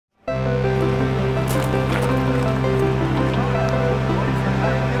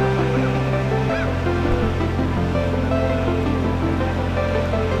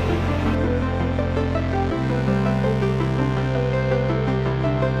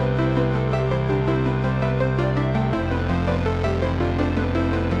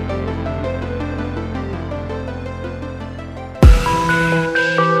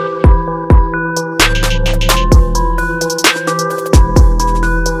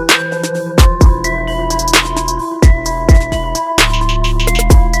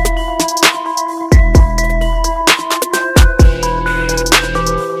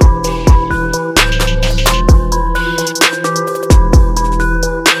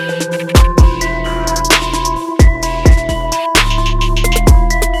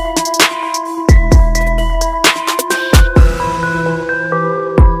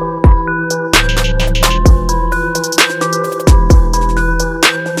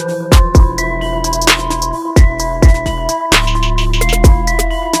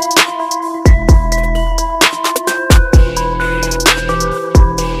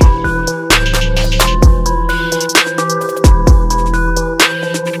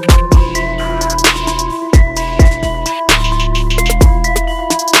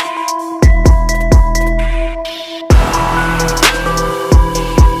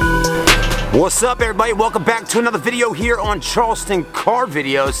What's up, everybody? Welcome back to another video here on Charleston Car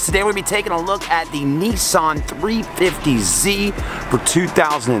Videos. Today we're going to be taking a look at the Nissan 350Z for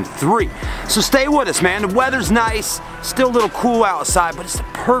 2003. So stay with us, man. The weather's nice, still a little cool outside, but it's the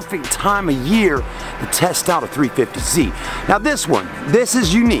perfect time of year to test out a 350Z. Now this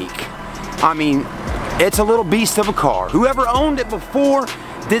is unique. I mean, it's a little beast of a car. Whoever owned it before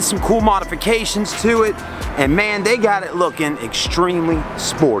did some cool modifications to it, and man, they got it looking extremely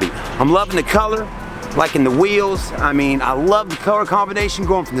sporty. I'm loving the color, liking the wheels. I mean, I love the color combination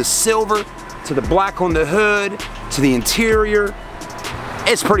going from the silver to the black on the hood to the interior.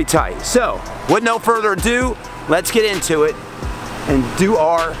 It's pretty tight. So, with no further ado, let's get into it and do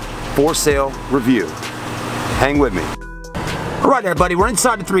our for sale review. Hang with me. Alright everybody, we're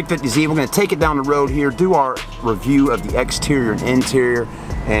inside the 350Z. We're going to take it down the road here, do our review of the exterior and interior.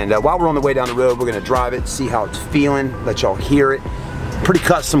 And while we're on the way down the road, we're going to drive it, see how it's feeling, let y'all hear it. Pretty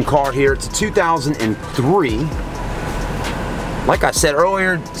custom car here. It's a 2003. Like I said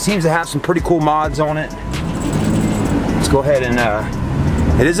earlier, it seems to have some pretty cool mods on it. Let's go ahead and,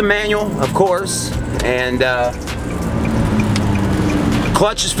 it is a manual, of course. And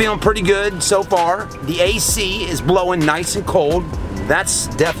clutch is feeling pretty good so far. The AC is blowing nice and cold. That's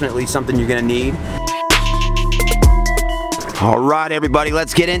definitely something you're going to need. Alright everybody,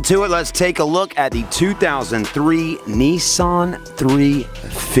 let's get into it. Let's take a look at the 2003 Nissan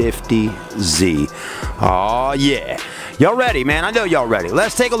 350Z. Oh yeah. Y'all ready, man? I know y'all ready.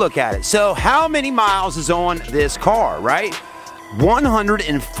 Let's take a look at it. So how many miles is on this car, right?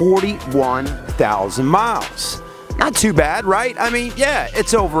 141,000 miles. Not too bad, right? I mean, yeah,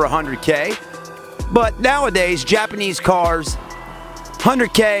 it's over 100K. But nowadays, Japanese cars,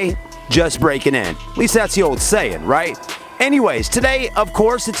 100K, just breaking in. At least that's the old saying, right? Anyways, today, of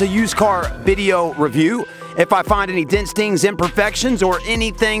course, it's a used car video review. If I find any dents, dings, imperfections, or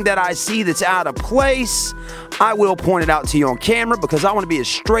anything that I see that's out of place, I will point it out to you on camera because I want to be as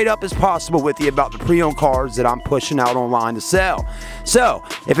straight up as possible with you about the pre-owned cars that I'm pushing out online to sell. So,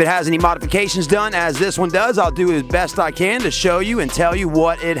 if it has any modifications done, as this one does, I'll do as best I can to show you and tell you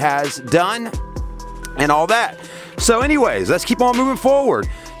what it has done and all that. So anyways, let's keep on moving forward.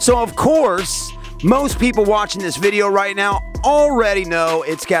 So, of course, most people watching this video right now already know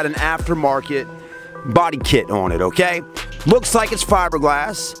it's got an aftermarket body kit on it, okay? Looks like it's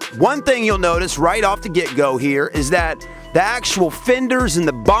fiberglass. One thing you'll notice right off the get-go here is that the actual fenders and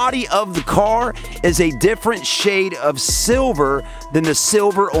the body of the car is a different shade of silver than the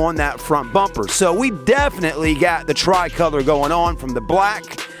silver on that front bumper. So we definitely got the tricolor going on, from the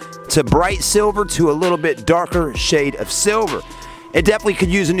black to bright silver to a little bit darker shade of silver. It definitely could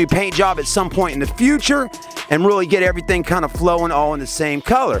use a new paint job at some point in the future and really get everything kind of flowing all in the same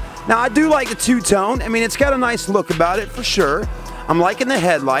color. Now, I do like the two-tone. I mean, it's got a nice look about it for sure. I'm liking the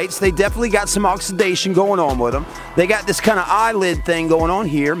headlights. They definitely got some oxidation going on with them. They got this kind of eyelid thing going on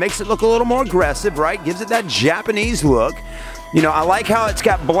here. Makes it look a little more aggressive, right? Gives it that Japanese look. You know, I like how it's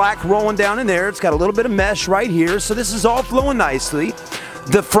got black rolling down in there. It's got a little bit of mesh right here. So this is all flowing nicely.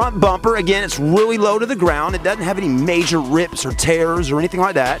 The front bumper, again, it's really low to the ground. It doesn't have any major rips or tears or anything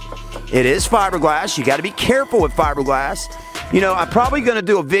like that. It is fiberglass. You got to be careful with fiberglass. You know, I'm probably going to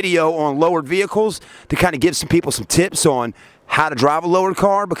do a video on lowered vehicles to kind of give some people some tips on how to drive a lowered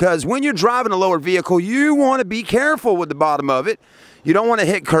car, because when you're driving a lowered vehicle, you want to be careful with the bottom of it. You don't want to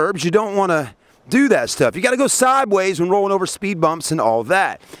hit curbs. You don't want to do that stuff. You got to go sideways when rolling over speed bumps and all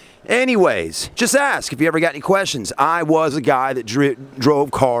that. Anyways, just ask if you ever got any questions. I was a guy that drove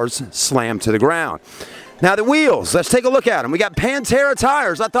cars slammed to the ground. Now the wheels, let's take a look at them. We got Pantera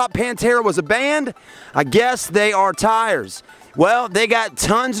tires. I thought Pantera was a band. I guess they are tires. Well, they got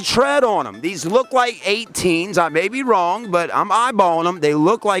tons of tread on them. These look like 18s. I may be wrong, but I'm eyeballing them. They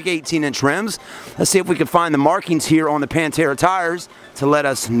look like 18-inch rims. Let's see if we can find the markings here on the Pantera tires to let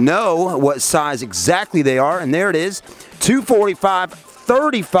us know what size exactly they are. And there it is, 245,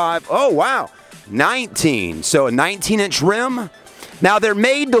 35, oh wow, 19. So a 19-inch rim. Now they're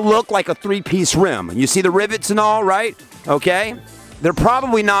made to look like a three-piece rim. You see the rivets and all, right? Okay. They're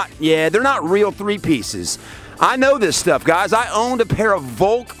probably not, yeah, they're not real three pieces. I know this stuff, guys. I owned a pair of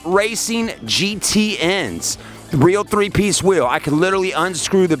Volk Racing GTNs. Real three-piece wheel. I could literally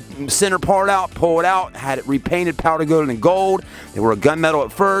unscrew the center part out, pull it out, had it repainted powder coated in gold. They were a gunmetal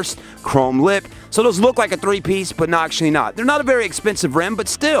at first, chrome lip. So those look like a three-piece, but actually not. They're not a very expensive rim, but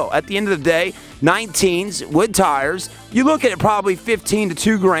still, at the end of the day, 19s with tires. You look at it, probably 15 to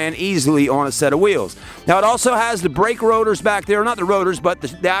 2 grand easily on a set of wheels. Now it also has the brake rotors back there, not the rotors, but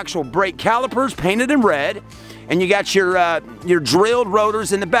the actual brake calipers painted in red. And you got your drilled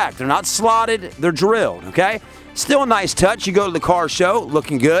rotors in the back. They're not slotted, they're drilled, okay? Still a nice touch. You go to the car show,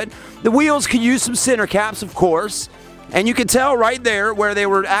 looking good. The wheels could use some center caps, of course. And you can tell right there where they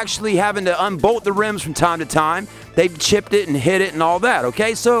were actually having to unbolt the rims from time to time. They chipped it and hit it and all that,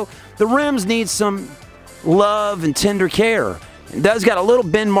 okay? So the rims need some love and tender care. It does got a little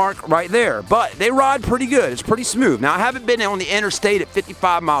bend mark right there, but they ride pretty good. It's pretty smooth. Now, I haven't been on the interstate at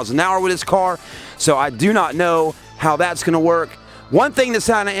 55 miles an hour with this car, so I do not know how that's going to work. One thing that's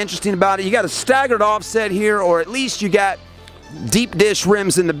kind of interesting about it, you got a staggered offset here, or at least you got deep dish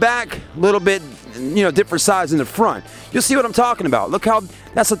rims in the back, a little bit, you know, different size in the front. You'll see what I'm talking about. Look how,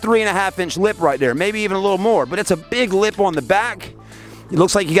 that's a 3.5-inch lip right there, maybe even a little more, but it's a big lip on the back. It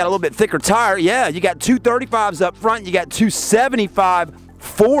looks like you got a little bit thicker tire. Yeah, you got two 35s up front. You got two 75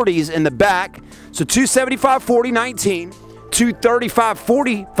 40s in the back. So two 75 40 19, two 35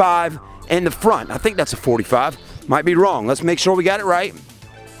 45 in the front. I think that's a 45. Might be wrong. Let's make sure we got it right.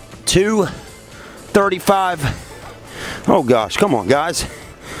 Two 35. Oh gosh, come on guys.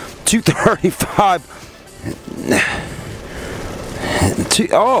 Two 35.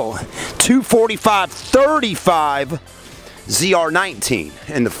 Two 45 35. ZR19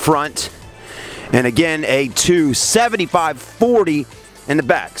 in the front, and again a 275 40 in the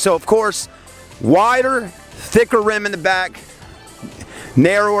back. So of course, wider, thicker rim in the back,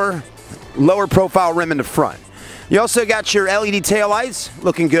 narrower, lower profile rim in the front. You also got your LED taillights,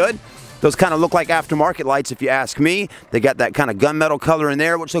 looking good. Those kind of look like aftermarket lights if you ask me. They got that kind of gunmetal color in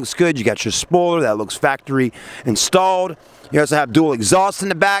there, which looks good. You got your spoiler, that looks factory installed. You also have dual exhaust in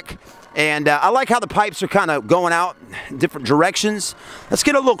the back. And I like how the pipes are kind of going out in different directions. Let's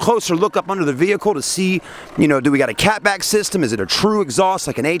get a little closer look up under the vehicle to see, you know, do we got a catback system? Is it a true exhaust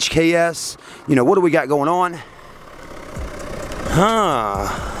like an HKS? You know, what do we got going on?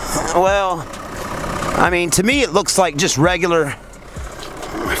 Well, I mean, to me it looks like just regular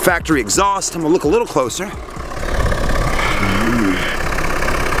factory exhaust. I'm gonna look a little closer.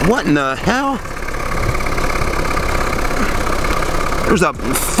 What in the hell? There's a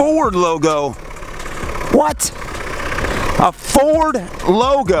Ford logo. What? A Ford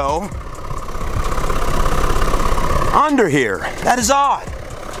logo under here. That is odd.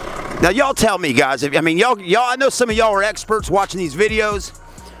 Now y'all tell me, guys. I mean, y'all. I know some of y'all are experts watching these videos.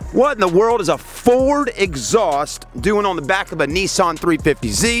 What in the world is a Ford exhaust doing on the back of a Nissan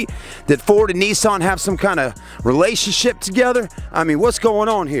 350Z? Did Ford and Nissan have some kind of relationship together? I mean, what's going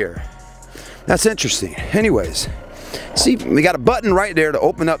on here? That's interesting. Anyways. See, we got a button right there to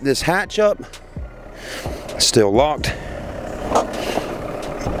open up this hatch up. Still locked.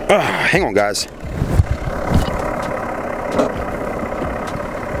 Hang on, guys.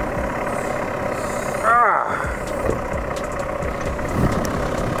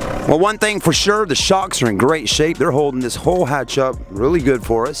 Well, one thing for sure, the shocks are in great shape. They're holding this whole hatch up really good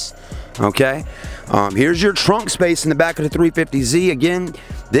for us. Okay. Here's your trunk space in the back of the 350Z. Again,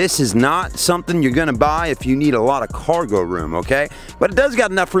 this is not something you're gonna buy if you need a lot of cargo room, okay? But it does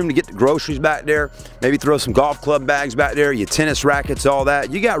got enough room to get the groceries back there, maybe throw some golf club bags back there, your tennis rackets, all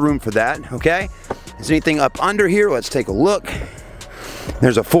that. You got room for that, okay? Is there anything up under here? Let's take a look.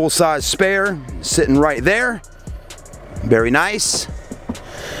 There's a full-size spare sitting right there. Very nice.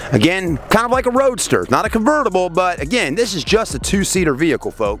 Again, kind of like a roadster, not a convertible, but again, this is just a two-seater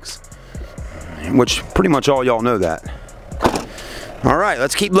vehicle, folks. Which pretty much all y'all know that. All right,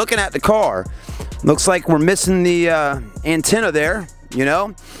 let's keep looking at the car. Looks like we're missing the antenna there, you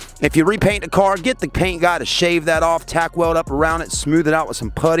know. If you repaint the car, get the paint guy to shave that off, tack weld up around it, smooth it out with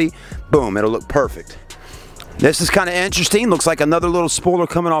some putty. Boom, it'll look perfect. This is kind of interesting. Looks like another little spoiler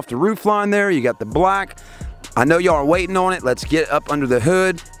coming off the roof line there. You got the black. I know y'all are waiting on it. Let's get up under the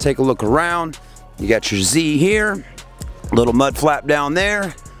hood, take a look around. You got your Z here, little mud flap down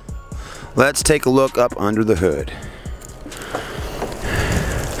there. Let's take a look up under the hood.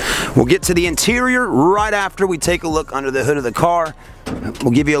 We'll get to the interior right after we take a look under the hood of the car.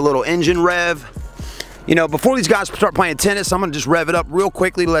 We'll give you a little engine rev. You know, before these guys start playing tennis, I'm gonna just rev it up real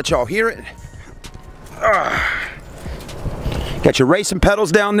quickly to let y'all hear it. Got your racing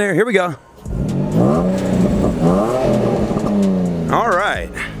pedals down there. Here we go. All right.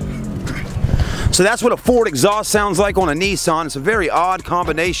 So that's what a Ford exhaust sounds like on a Nissan. It's a very odd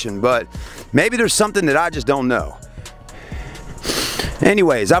combination, but maybe there's something that I just don't know.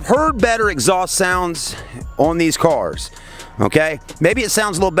 Anyways, I've heard better exhaust sounds on these cars, okay? Maybe it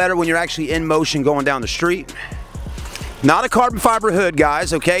sounds a little better when you're actually in motion going down the street. Not a carbon fiber hood,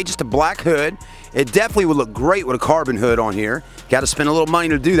 guys, okay? Just a black hood. It definitely would look great with a carbon hood on here. Got to spend a little money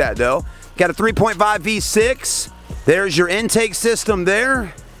to do that, though. Got a 3.5 V6. There's your intake system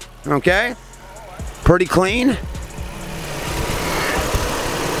there, okay? Pretty clean.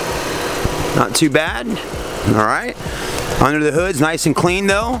 Not too bad. All right. Under the hood's nice and clean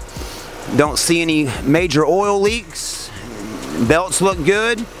though. Don't see any major oil leaks. Belts look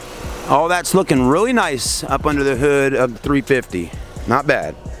good. All that's looking really nice up under the hood of the 350. Not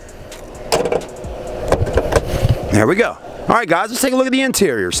bad. There we go. All right, guys, let's take a look at the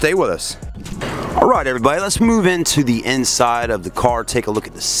interior. Stay with us. All right, everybody, let's move into the inside of the car. Take a look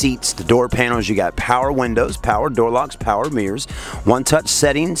at the seats, the door panels. You got power windows, power door locks, power mirrors, one-touch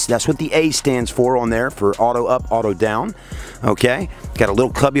settings. That's what the A stands for on there, for auto up, auto down. Okay, got a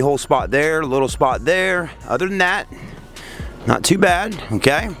little cubby hole spot there, a little spot there. Other than that, not too bad.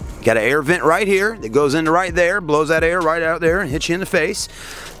 Okay, got an air vent right here that goes into right there, blows that air right out there and hits you in the face.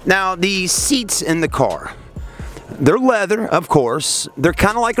 Now, the seats in the car, they're leather, of course. They're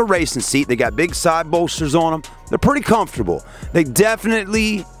kind of like a racing seat. They got big side bolsters on them. They're pretty comfortable. They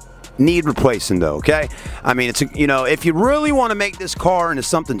definitely need replacing though, okay? I mean, it's you know, if you really want to make this car into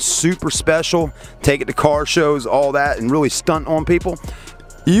something super special, take it to car shows, all that, and really stunt on people,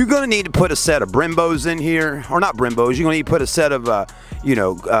 you're going to need to put a set of Brimbos in here, or not Brimbos, you're going to need to put a set of,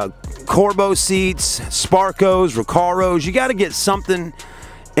 Corbo seats, Sparcos, Recaros. You got to get something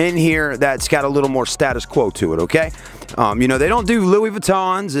in here that's got a little more status quo to it, okay? You know, they don't do Louis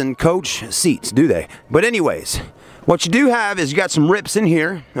Vuittons and Coach seats, do they? But anyways, what you do have is you got some rips in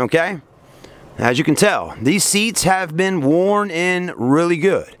here, okay? As you can tell, these seats have been worn in really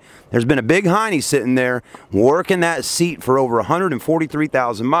good. There's been a big hiney sitting there working that seat for over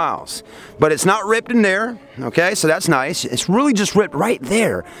 143,000 miles. But it's not ripped in there, okay? So that's nice. It's really just ripped right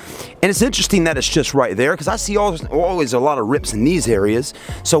there. And it's interesting that it's just right there because I see always a lot of rips in these areas.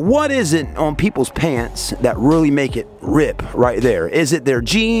 So what is it on people's pants that really make it rip right there? Is it their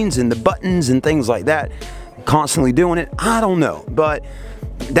jeans and the buttons and things like that constantly doing it? I don't know. But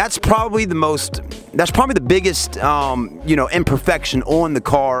that's probably the biggest imperfection on the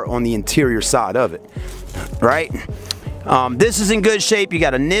car, on the interior side of it, right? This is in good shape. You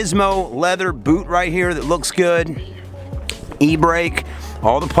got a Nismo leather boot right here that looks good. E-brake,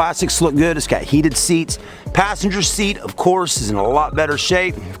 all the plastics look good. It's got heated seats. Passenger seat, of course, is in a lot better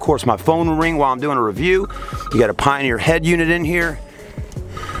shape. Of course, my phone will ring while I'm doing a review. You got a Pioneer head unit in here.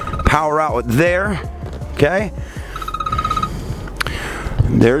 Power outlet there, okay?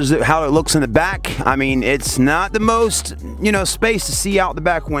 There's how it looks in the back. I mean, it's not the most, space to see out the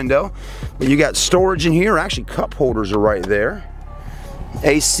back window. But you got storage in here. Actually, cup holders are right there.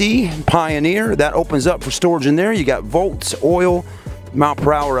 AC, Pioneer, that opens up for storage in there. You got volts, oil, mile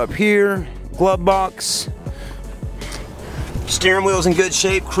per hour up here, glove box. Steering wheel's in good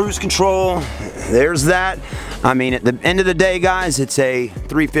shape, cruise control. There's that. I mean, at the end of the day, guys, it's a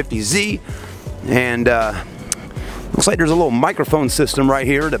 350Z. And, looks like there's a little microphone system right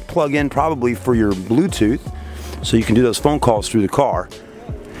here to plug in probably for your Bluetooth so you can do those phone calls through the car.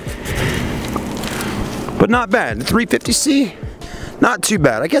 But not bad. The 350C, not too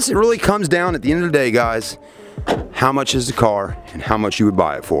bad. I guess it really comes down at the end of the day, guys, how much is the car and how much you would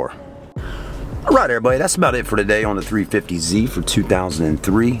buy it for. Alright, everybody, that's about it for today on the 350Z for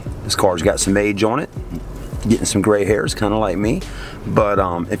 2003. This car's got some age on it. Getting some gray hairs, kind of like me. But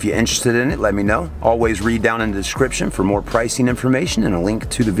if you're interested in it, let me know. Always read down in the description for more pricing information and a link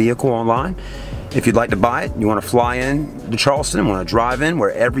to the vehicle online. If you'd like to buy it, you want to fly in to Charleston, want to drive in,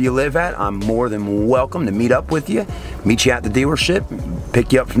 wherever you live at, I'm more than welcome to meet up with you, meet you at the dealership,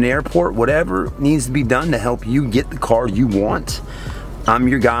 pick you up from the airport, whatever needs to be done to help you get the car you want. I'm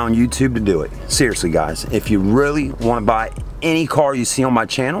your guy on YouTube to do it. Seriously, guys, if you really want to buy any car you see on my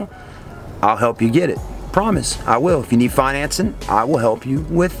channel, I'll help you get it. Promise, I will. If you need financing, I will help you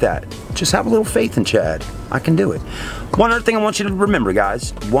with that. Just have a little faith in Chad. I can do it. One other thing I want you to remember,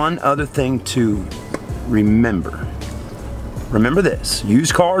 guys. One other thing to remember. Remember this.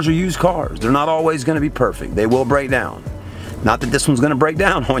 Used cars are used cars. They're not always going to be perfect. They will break down. Not that this one's going to break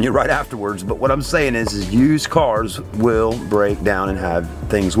down on you right afterwards, but what I'm saying is used cars will break down and have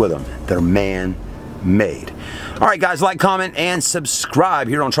things with them. They're man-made. All right, guys, like, comment, and subscribe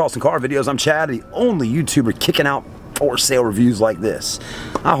here on Charleston Car Videos. I'm Chad, the only YouTuber kicking out for sale reviews like this.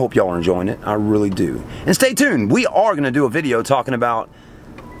 I hope y'all are enjoying it. I really do. And stay tuned. We are going to do a video talking about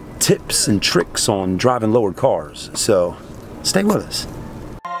tips and tricks on driving lowered cars. So stay with us.